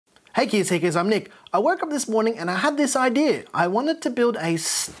Hey Gear Seekers, I'm Nick. I woke up this morning and I had this idea. I wanted to build a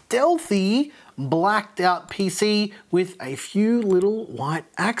stealthy, blacked out PC with a few little white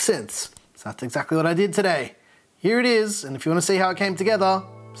accents. So that's exactly what I did today. Here it is, and if you want to see how it came together,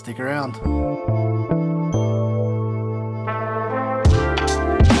 stick around.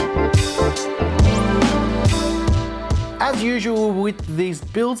 As usual with these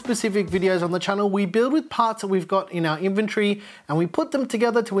build-specific videos on the channel, we build with parts that we've got in our inventory and we put them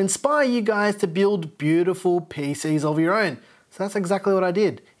together to inspire you guys to build beautiful PCs of your own. So that's exactly what I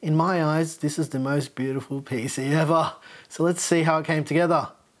did. In my eyes, this is the most beautiful PC ever. So let's see how it came together.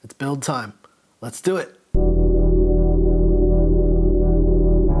 It's build time. Let's do it.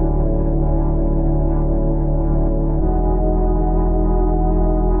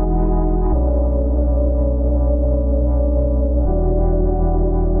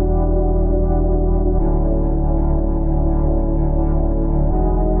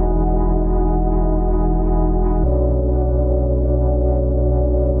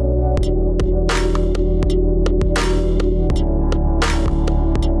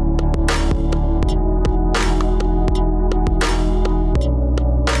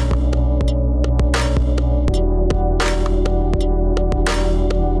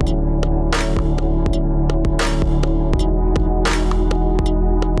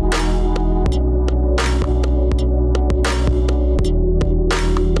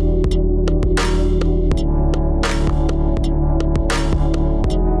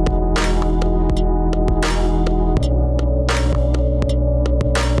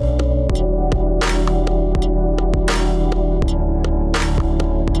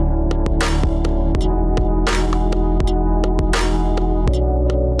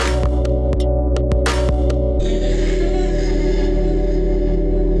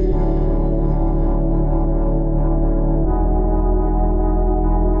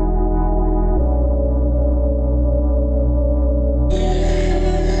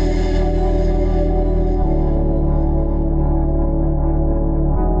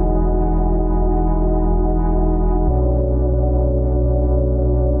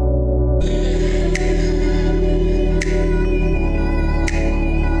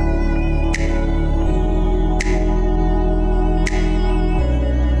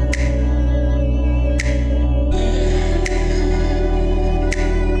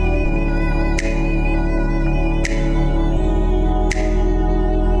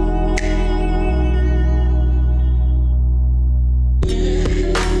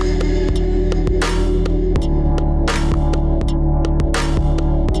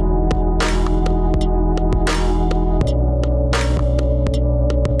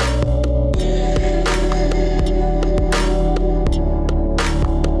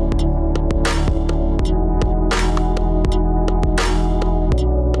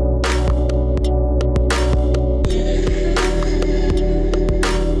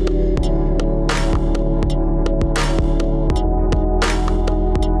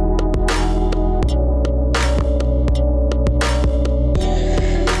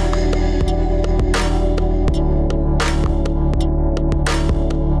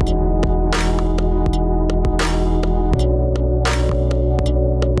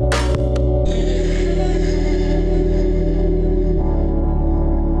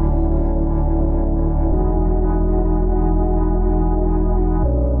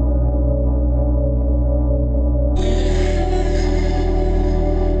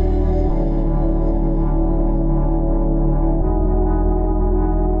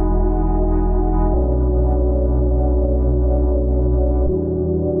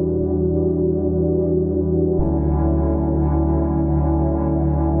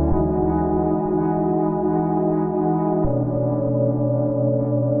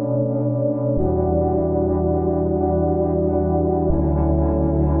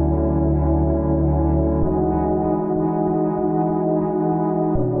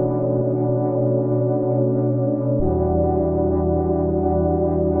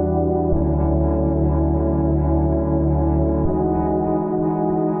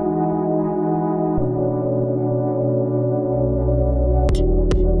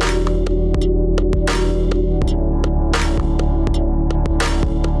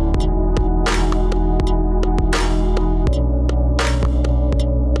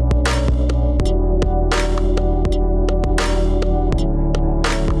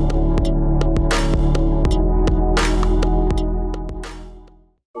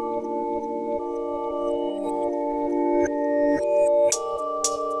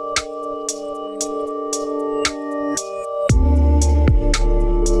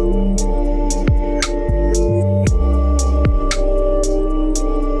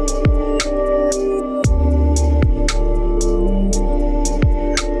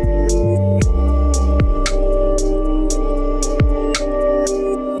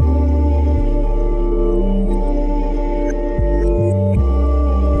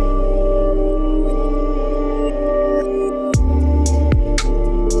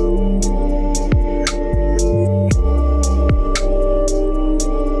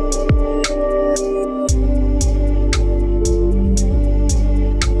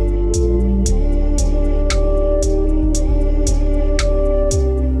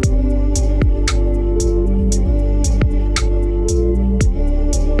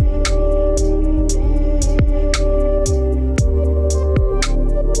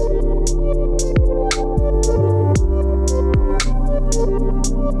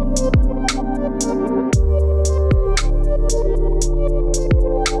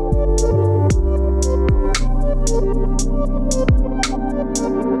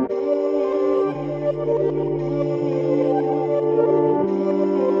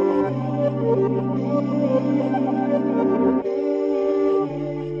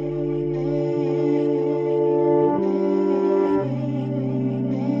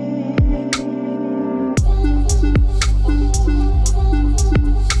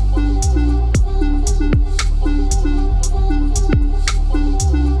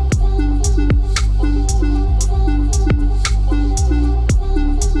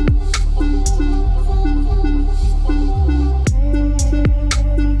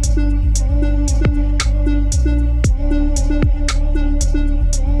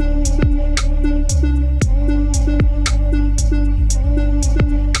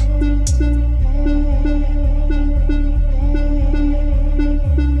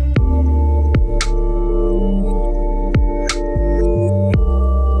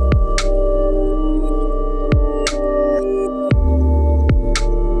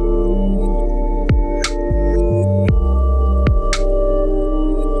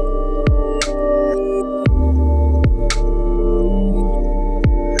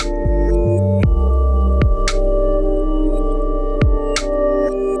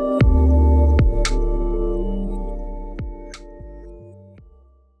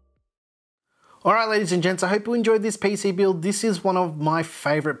 All right, ladies and gents, I hope you enjoyed this PC build. This is one of my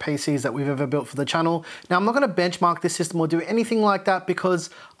favorite PCs that we've ever built for the channel. Now, I'm not gonna benchmark this system or do anything like that because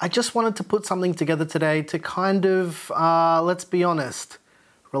I just wanted to put something together today to kind of, let's be honest,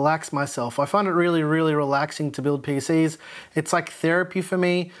 relax myself. I find it really, really relaxing to build PCs. It's like therapy for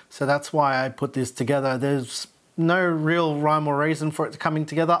me, so that's why I put this together. There's no real rhyme or reason for it coming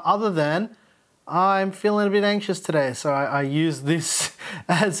together other than I'm feeling a bit anxious today, so I use this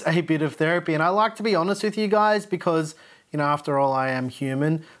as a bit of therapy. And I like to be honest with you guys because, you know, after all, I am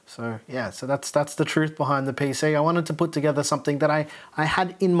human. So yeah, so that's the truth behind the PC. I wanted to put together something that I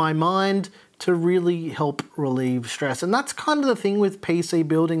had in my mind to really help relieve stress. And that's kind of the thing with PC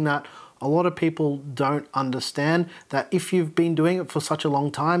building that a lot of people don't understand, that if you've been doing it for such a long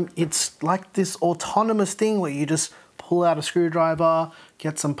time, it's like this autonomous thing where you just pull out a screwdriver,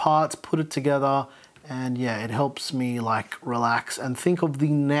 get some parts, put it together, and yeah, it helps me like relax and think of the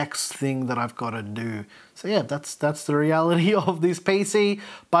next thing that I've got to do. So yeah, that's the reality of this PC,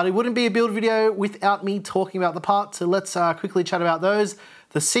 but it wouldn't be a build video without me talking about the parts. So let's quickly chat about those.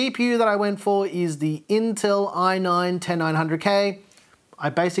 The CPU that I went for is the Intel i9-10900K. I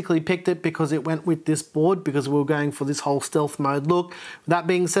basically picked it because it went with this board because we were going for this whole stealth mode look. That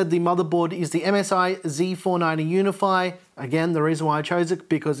being said, the motherboard is the MSI Z490 UNIFY. Again, the reason why I chose it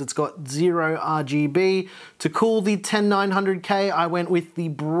because it's got 0 RGB. To cool the 10900K, I went with the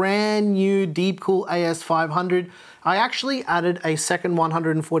brand new Deepcool AS500. I actually added a second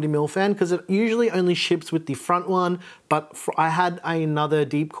 140mm fan because it usually only ships with the front one, but I had another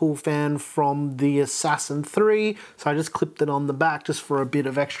Deepcool fan from the Assassin 3, so I just clipped it on the back just for a bit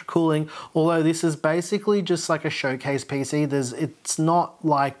of extra cooling. Although this is basically just like a showcase PC. It's not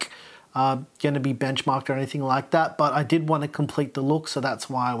like going to be benchmarked or anything like that, but I did want to complete the look, so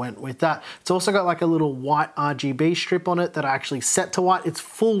that's why I went with that. It's also got like a little white RGB strip on it that I actually set to white. It's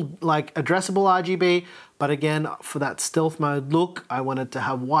full like addressable RGB, but again, for that stealth mode look, I wanted to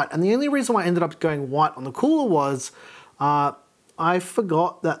have white. And the only reason why I ended up going white on the cooler was I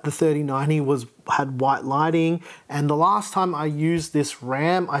forgot that the 3090 had white lighting, and the last time I used this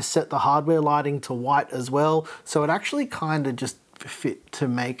RAM, I set the hardware lighting to white as well, so it actually kind of just fit to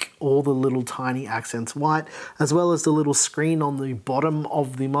make all the little tiny accents white, as well as the little screen on the bottom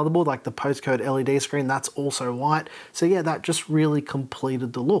of the motherboard, like the postcode LED screen, that's also white. So yeah, that just really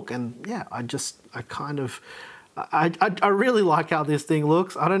completed the look. And yeah, I really like how this thing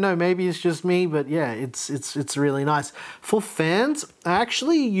looks. I don't know, maybe it's just me, but yeah, it's really nice. For fans, I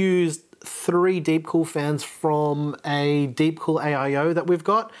actually used 3 Deepcool fans from a Deepcool AIO that we've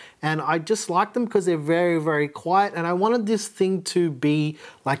got, and I just like them because they're very, very quiet, and I wanted this thing to be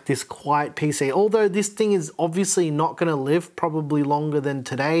like this quiet PC. Although this thing is obviously not going to live probably longer than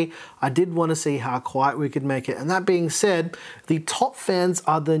today, I did want to see how quiet we could make it. And that being said, the top fans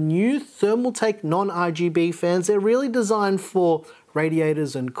are the new Thermaltake non-RGB fans. They're really designed for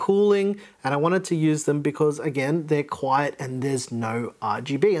radiators and cooling, and I wanted to use them because again, they're quiet and there's no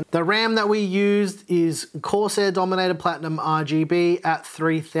RGB. And the RAM that we used is Corsair Dominator Platinum RGB at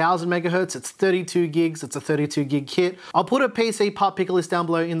 3000 megahertz. It's 32 gigs, it's a 32 gig kit. I'll put a PC part picker list down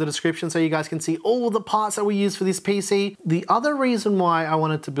below in the description so you guys can see all the parts that we use for this PC. The other reason why I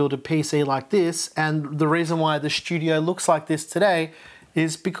wanted to build a PC like this, and the reason why the studio looks like this today,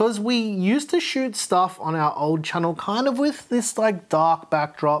 is because we used to shoot stuff on our old channel kind of with this like dark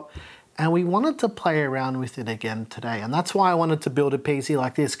backdrop, and we wanted to play around with it again today. And that's why I wanted to build a PC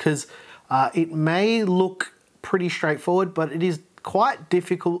like this, because it may look pretty straightforward, but it is quite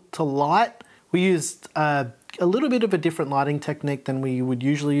difficult to light. We used a little bit of a different lighting technique than we would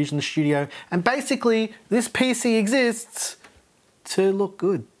usually use in the studio. And basically this PC exists to look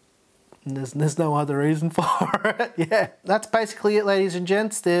good. There's no other reason for it. Yeah, that's basically it, ladies and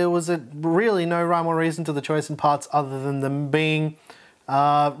gents. There was really no rhyme or reason to the choice in parts other than them being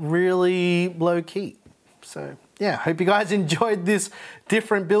really low key. So yeah, hope you guys enjoyed this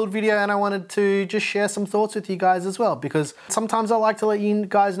different build video, and I wanted to just share some thoughts with you guys as well, because sometimes I like to let you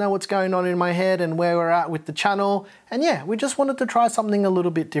guys know what's going on in my head and where we're at with the channel. And yeah, we just wanted to try something a little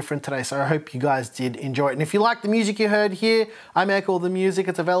bit different today, so I hope you guys did enjoy it. And if you like the music you heard here, I make all the music.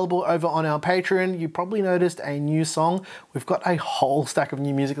 It's available over on our Patreon. You probably noticed a new song. We've got a whole stack of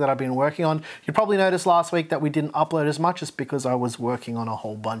new music that I've been working on. You probably noticed last week that we didn't upload as much, just because I was working on a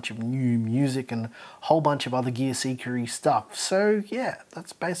whole bunch of new music and a whole bunch of other gear seekery stuff. So yeah,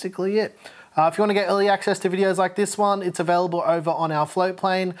 that's basically it. If you want to get early access to videos like this one, it's available over on our float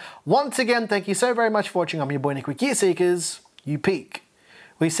plane. Once again, thank you so very much for watching. I'm your boy Nick with Gear Seekers. You peak,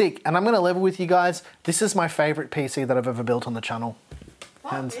 we seek. And I'm going to level with you guys. This is my favorite PC that I've ever built on the channel.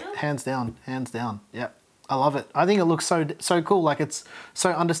 Hands down, hands down. Yep. I love it. I think it looks so cool. Like it's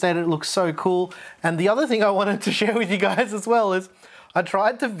so understated, it looks so cool. And the other thing I wanted to share with you guys as well is I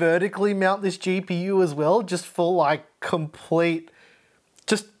tried to vertically mount this GPU as well, just for like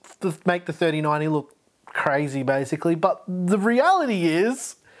just to make the 3090 look crazy basically. But the reality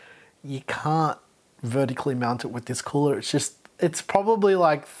is you can't vertically mount it with this cooler. It's probably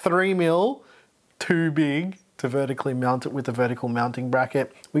like 3 mil too big to vertically mount it with a vertical mounting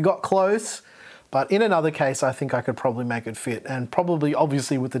bracket. We got close, but in another case, I think I could probably make it fit, and probably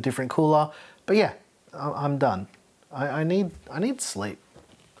obviously with a different cooler. But yeah, I'm done. I need sleep.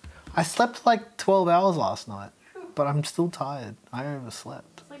 I slept like 12 hours last night, but I'm still tired. I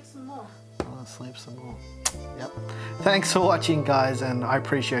overslept. Sleep some more. I'll sleep some more. Yep. Thanks for watching, guys, and I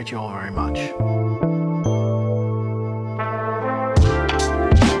appreciate you all very much.